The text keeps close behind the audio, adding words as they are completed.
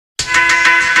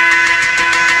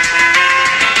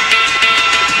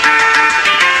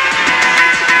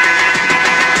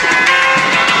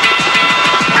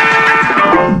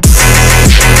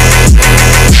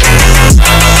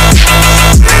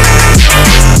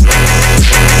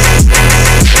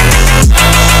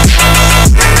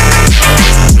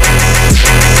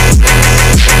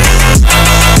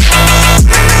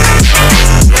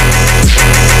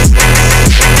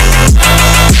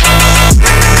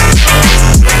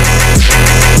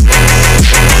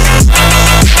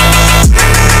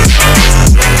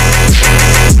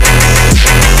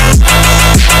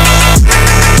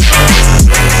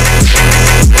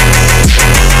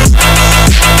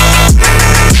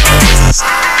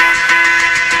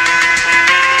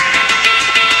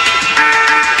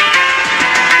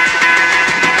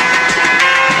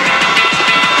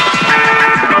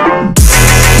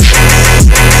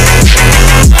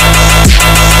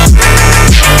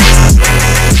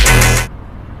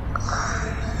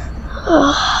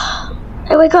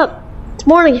Hey, wake up. It's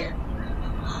morning.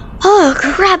 Oh,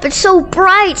 crap. It's so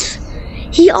bright.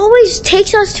 He always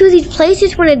takes us to these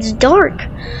places when it's dark.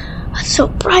 It's so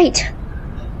bright.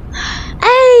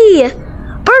 Hey!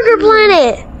 Burger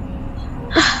Planet!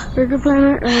 Burger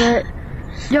Planet? Alright.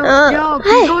 Yo, can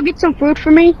hey. you go get some food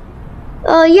for me?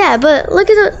 Yeah, but look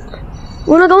at the...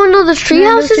 Wanna go into the tree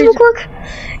houses real quick?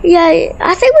 Yeah,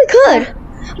 I think we could.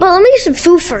 But let me get some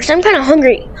food first. I'm kind of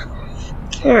hungry.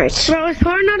 Alright. Bro, it's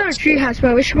probably not our tree house,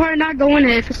 bro. We should probably not go in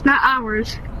it if it's not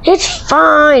ours. It's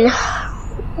fine.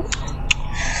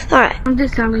 Alright. I'm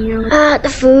just telling you. The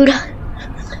food.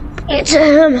 It's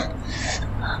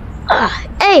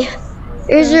hey,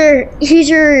 here's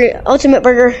your ultimate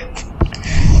burger.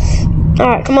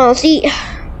 Alright, come on, let's eat.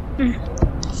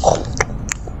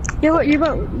 Bro,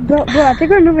 I think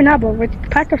we're moving out, bro. Let's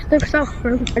pack our stuff up,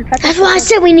 bro. That's why I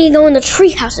said we need to go in the tree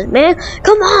houses, man.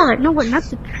 Come on. No, we're not.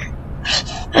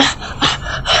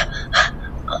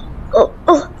 Oh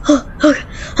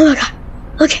my god.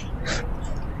 Okay.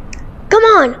 Come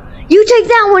on. You take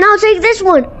that one, I'll take this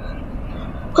one.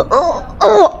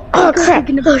 Oh crap.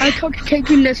 I call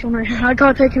taking this one right here. I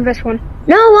call taking this one.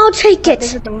 No, I'll take it.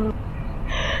 This is the one.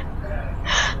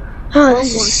 Oh,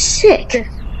 this is sick.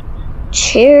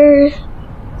 Chairs.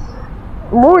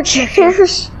 More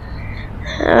chairs.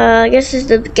 I guess this is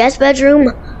the guest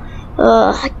bedroom.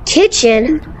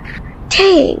 Kitchen.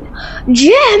 Dang.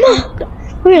 Gym.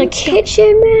 We got a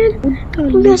kitchen, man.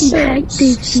 We got some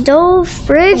stove,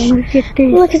 fridge.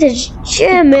 Look at this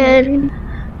gym, man.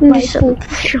 Do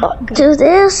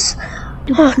this.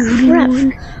 Oh crap.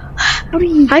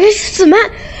 I guess this is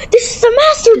the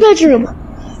master bedroom.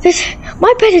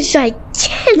 My bed is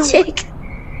gigantic.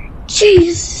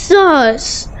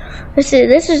 Jesus. This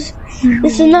is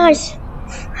nice.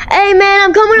 Hey man,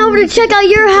 I'm coming over to check out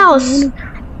your house.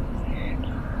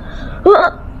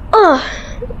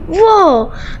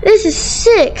 Whoa, this is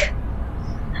sick.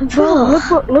 Bro,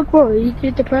 look what you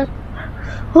get the press.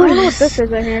 What I don't know what this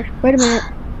is right here. Wait a minute.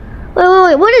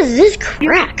 Wait, what is this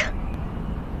crack?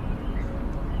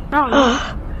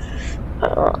 I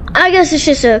guess it's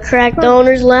just a crack the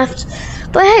owners left.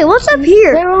 But hey, what's up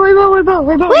here? Wait, hey,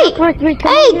 come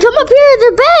up here to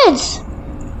the beds.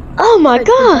 Oh my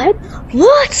god.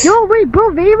 What? No, wait,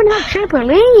 bro, they even have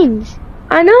trampolines.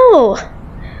 I know.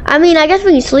 I mean, I guess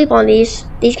we can sleep on these.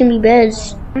 These can be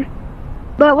beds.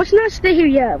 But let's not stay here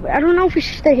yet. I don't know if we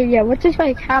should stay here yet. Let's just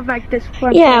like have like this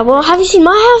fun. Yeah, well, have you seen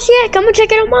my house yet? Come and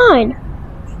check out mine.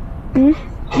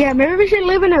 Yeah, maybe we should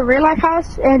live in a real life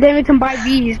house and then we can buy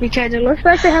these because it looks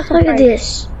like they have some Look at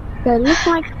this. Yeah, it looks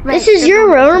like this is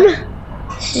your room.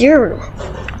 This is your room.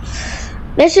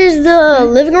 This is the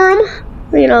living room.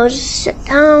 You know, just sit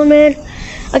down, man.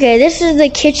 Okay, this is the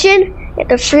kitchen. Get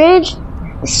the fridge,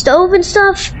 the stove and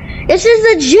stuff. This is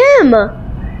the gym.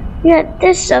 Yeah,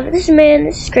 this stuff. This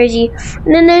is crazy.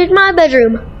 And then there's my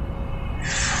bedroom.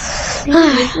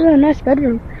 This is a nice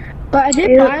bedroom. But I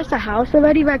did buy us a house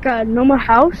already, like a normal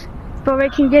house, so we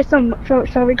can get some, so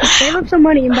we can save up some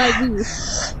money and buy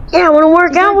these. Yeah, wanna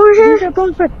work out over here? These are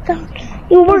going for $1,000.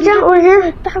 You wanna work out over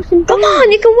here? $1,000. Come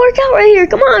on, you can work out right here.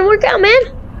 Come on, work out, man.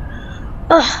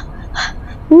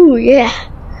 Ooh, yeah.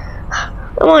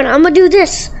 Come on, I'm gonna do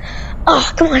this.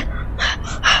 Come on.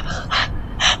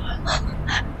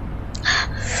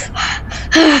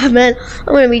 Man, I'm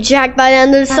gonna be jacked by the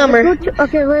end of the summer.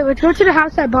 Okay, wait, let's go to the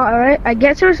house I bought, alright? I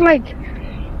guess it was it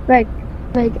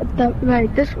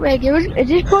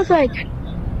just cost like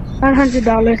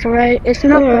 $100, alright? It's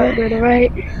not that good,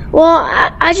 alright? Well,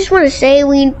 I just want to say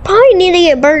we probably need to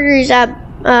get burgers at,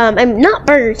 not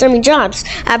burgers, jobs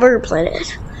at Burger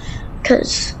Planet.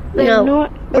 Cause, you know,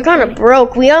 we're kind of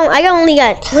broke. I only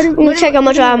got, let me check how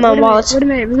much I have in my wallet. Wait a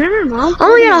minute, remember Mom? I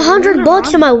only got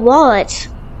 $100 in my wallet.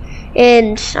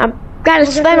 And I've got to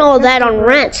spend all that on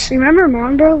rent. Remember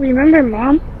Mom, bro? Remember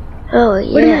Mom? Oh,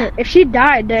 yeah. Wait a minute. If she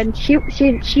died, then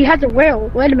she has a will.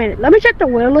 Wait a minute. Let me check the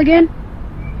will again.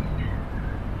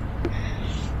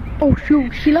 Oh,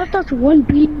 shoot. She left us $1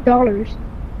 billion. $1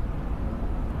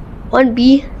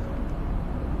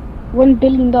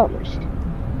 billion.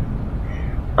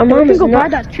 Our mom is go not. Buy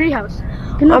that treehouse.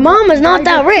 Our mom is not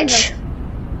that rich.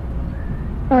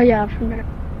 Oh, yeah. I forgot.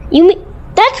 You mean...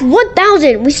 That's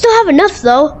 1,000. We still have enough,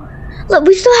 though. Look,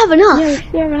 we still have enough. Yeah, we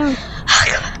still have enough.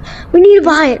 We need to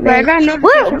buy it, man. I got a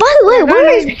notification. By the way, where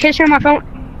is... notification on my phone.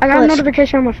 I got a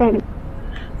notification on my phone.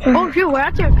 Oh, shoot. We're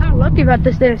actually kind of lucky about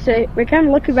this. We're kind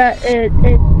of lucky about it.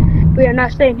 We are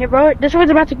not staying here, bro. This one's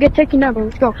about to get taken up.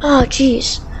 Let's go. Oh,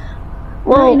 jeez.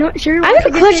 Well, I got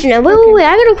a question. Wait.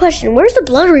 I got a question. Where's the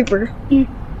Bloodreaper?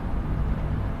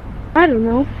 I don't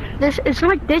know. it's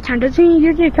like daytime. Doesn't he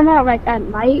usually come out like at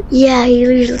night? Yeah, he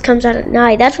usually comes out at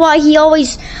night. That's why he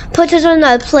always puts us on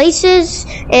the places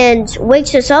and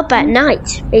wakes us up at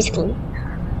night, basically.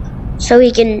 So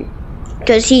he can,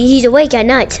 because he's awake at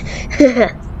night.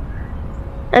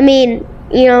 I mean,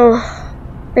 you know,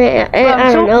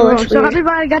 I don't know. So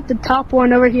everybody got the top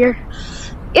one over here.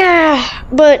 Yeah,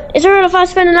 but is it alright if I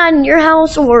spend the night in your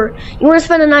house, or you want to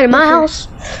spend the night in my house?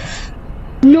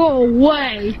 No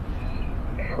way.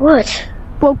 What?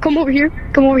 Well, come over here.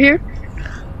 Come over here.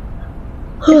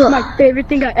 It's my favorite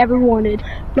thing I ever wanted.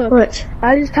 Look, what?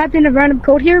 I just typed in a random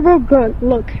code here, bro. Good.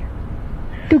 Look.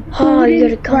 The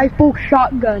rifle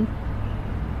shotgun.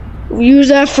 Use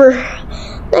that for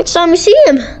next time you see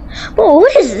him. Whoa,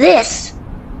 what is this?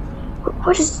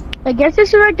 What is? I guess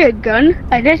this is like a gun.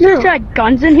 I guess there's like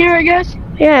guns in here, I guess.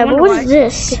 Yeah, but what is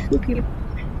this?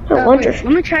 I wonder. Wait,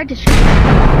 let me try to shoot.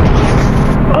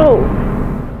 Oh.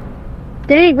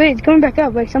 Dang, wait, it's coming back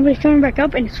up. Like somebody's coming back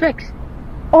up and it's fixed.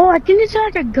 Oh, I think it's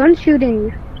like a gun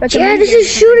shooting. Like yeah, this is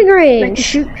shooting range. Like to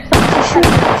shoot.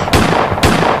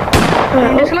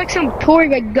 There's like some toy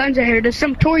like guns in here. There's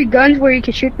some toy guns where you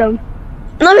can shoot them.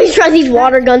 Let me try these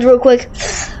water guns real quick.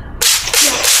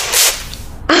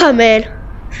 Ah, man.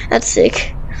 That's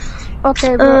sick.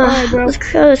 Okay, bro. Alright, bro. Let's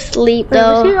go to sleep,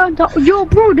 though. Yo,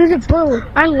 bro, there's a boat.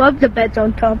 I love the beds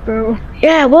on top, bro.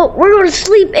 Yeah, well, we're going to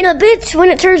sleep in a bit when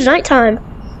it turns nighttime.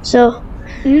 So.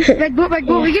 Like,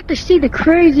 we get to see the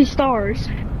crazy stars.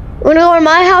 Wanna go to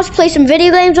my house, play some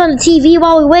video games on the TV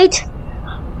while we wait?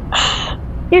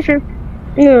 Yeah, sure.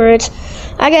 Alright.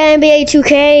 I got NBA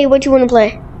 2K. What you wanna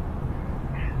play?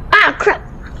 Ah, crap.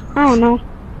 I don't know.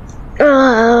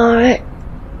 Alright.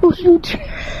 Oh, shoot.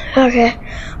 Okay.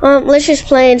 Let's just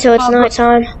play until it's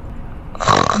nighttime.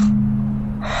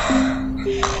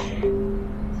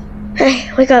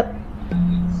 Hey, wake up.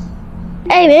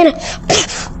 Hey, man.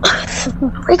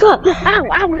 Wake up. Ow,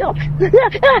 ow, ow.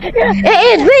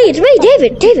 Hey, it's me,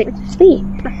 David, it's me.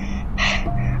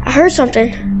 I heard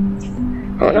something.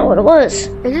 I don't know what it was.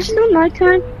 Is it still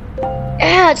nighttime?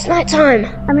 Yeah, it's nighttime.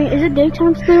 I mean, is it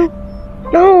daytime still?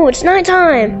 No, it's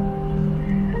nighttime.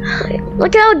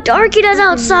 Look how dark it is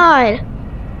outside.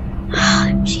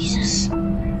 Jesus.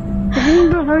 Have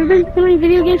you been playing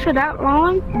video games for that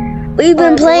long? We've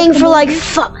been playing for like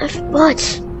 5.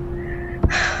 What?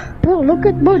 Bro, look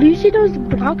at, bro, do you see those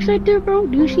blocks right there, bro?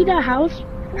 Do you see that house?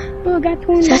 Bro, it got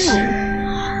torn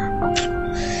down.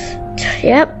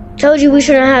 Yep, told you we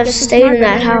shouldn't have stayed in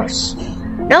that house.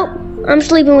 Nope, I'm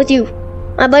sleeping with you.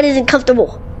 My bed isn't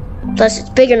comfortable. Plus, it's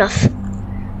big enough.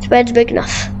 This bed's big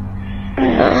enough.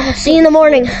 See you in the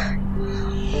morning.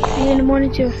 See you in the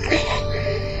morning, too.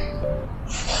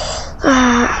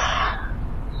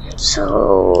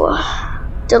 So,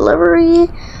 delivery.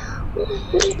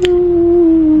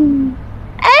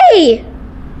 Hey!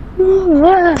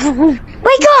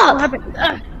 Wake up!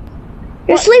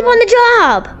 You're asleep on the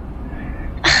job.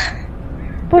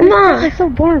 Come on. It's so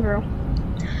boring, bro.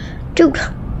 Dude,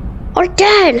 our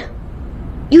dad.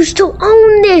 You still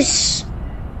own this.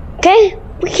 Okay?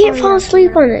 We can't fall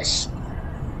asleep on this.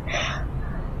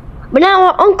 But now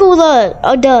our uncle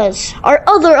does. Our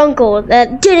other uncle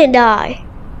that didn't die.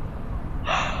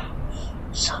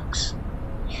 Sucks.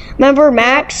 Remember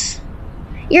Max?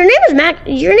 Your name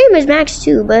is Max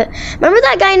too, but remember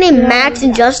that guy named Max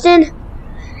and Justin?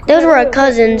 Those were our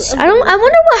cousins. I wonder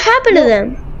what happened to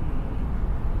them.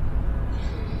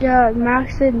 Yeah,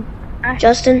 Max and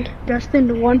Justin,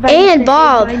 the one by and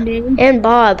Bob.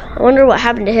 I wonder what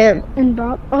happened to him. And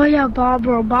Bob. Oh yeah, Bob,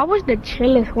 bro. Bob was the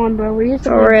chillest one, bro. We used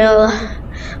to For real.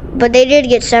 But they did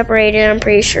get separated, I'm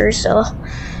pretty sure, so.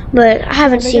 But I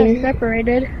haven't seen. Got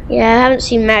separated. Yeah, I havenend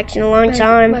seen Max in a long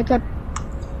time.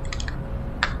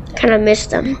 Kind of missed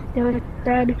them. They were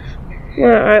dead.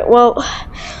 Alright, well,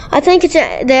 I think it's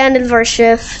at the end of our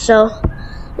shift, so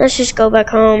let's just go back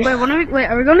home. Wait,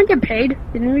 are we gonna get paid?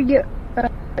 Didn't we get?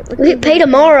 We get paid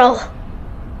tomorrow.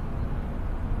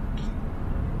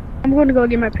 I'm going to go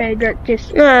get my pay.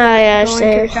 Just yeah,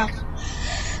 same.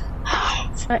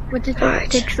 I'm just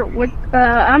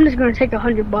going to take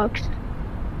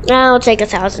 $100. I'll take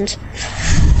 1,000.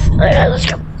 Alright, let's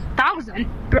go. 1,000?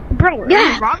 Bro, yeah.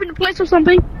 Are you robbing the place or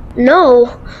something?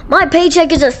 No, my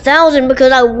paycheck is 1,000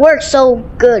 because I worked so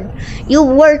good. You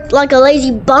worked like a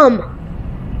lazy bum.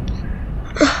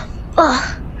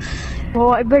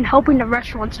 Well, I've been helping the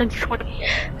restaurant since 20.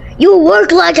 You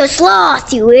work like a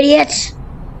sloth, you idiot.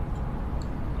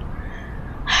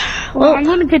 Well, I'm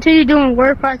going to continue doing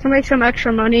work so I can make some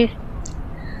extra money.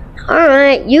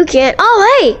 Alright, you can't.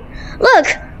 Oh, hey, look,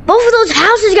 both of those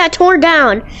houses got torn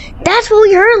down. That's what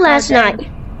we heard last night.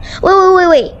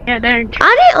 Wait. Yeah, there. I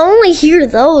didn't only hear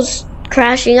those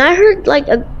crashing. I heard like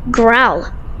a growl.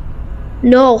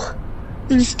 No.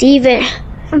 Steven.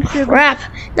 Crap.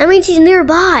 That means he's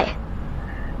nearby.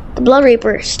 The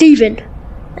Bloodreaper. Steven.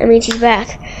 That means he's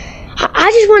back.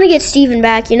 I just want to get Steven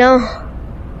back, you know?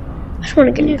 I just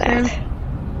want to get him back.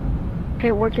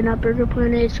 Okay, working at Burger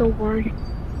Planet is so boring.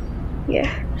 Yeah.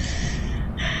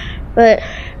 But...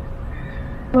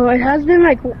 Well, it has been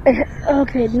like...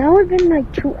 Okay, now it's been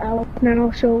like 2 hours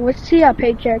now, so let's see our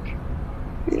paycheck.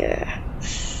 Yeah.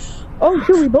 Oh,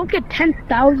 shoot, we both get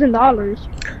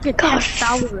 $10,000. Get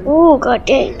 $10,000. Oh, god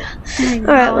dang.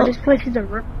 Alright, well, this place is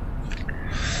a...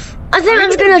 I think I'm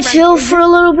just gonna chill for a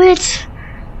little bit.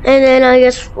 And then I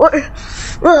guess...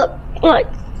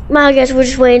 I guess we'll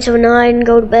just wait until 9 and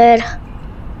go to bed.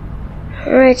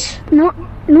 Alright. No,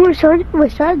 should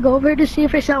I go over to see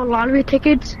if they sell lottery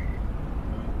tickets?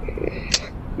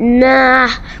 Nah,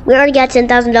 we already got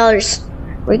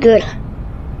 $10,000. We're good.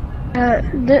 I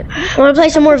want to play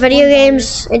some more video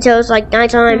games until it's like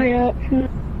nighttime. Oh, yeah.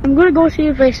 I'm gonna go see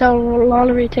if they sell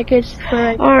lottery tickets for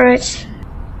like... Alright.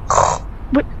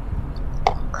 But...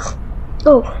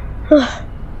 Oh.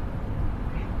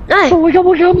 Hey. Oh, wake up.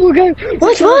 What?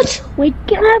 Wake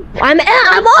up. I'm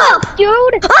up!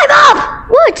 Dude! I'm up!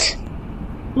 What?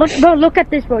 Look, bro, look at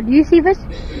this, bro. Do you see this?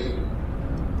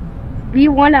 We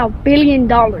won $1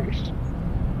 billion. Oh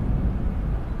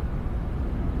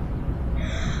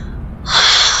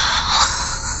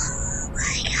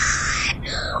my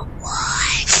god.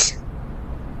 What?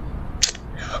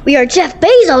 We are Jeff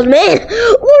Bezos, man!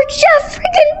 We're Jeff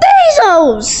freaking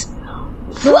Bezos!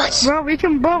 What? Bro, we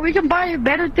can buy a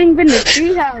better thing than the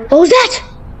treehouse. What was that?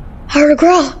 I heard a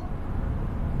growl.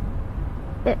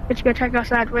 Let's go check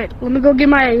outside. Wait, let me go get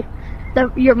my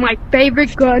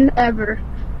favorite gun ever.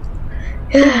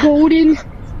 The golden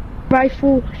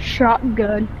rifle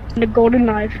shotgun and the golden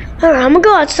knife. Alright, I'm gonna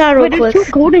go outside real quick. There's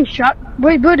 2 golden shot.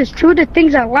 Wait, bro, there's 2 of the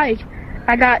things I like.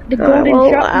 I got the golden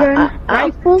shotgun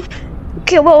rifle.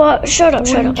 Okay, well, shut up.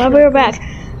 I'll be right back.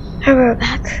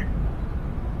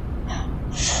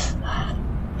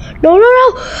 No.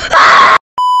 Ah!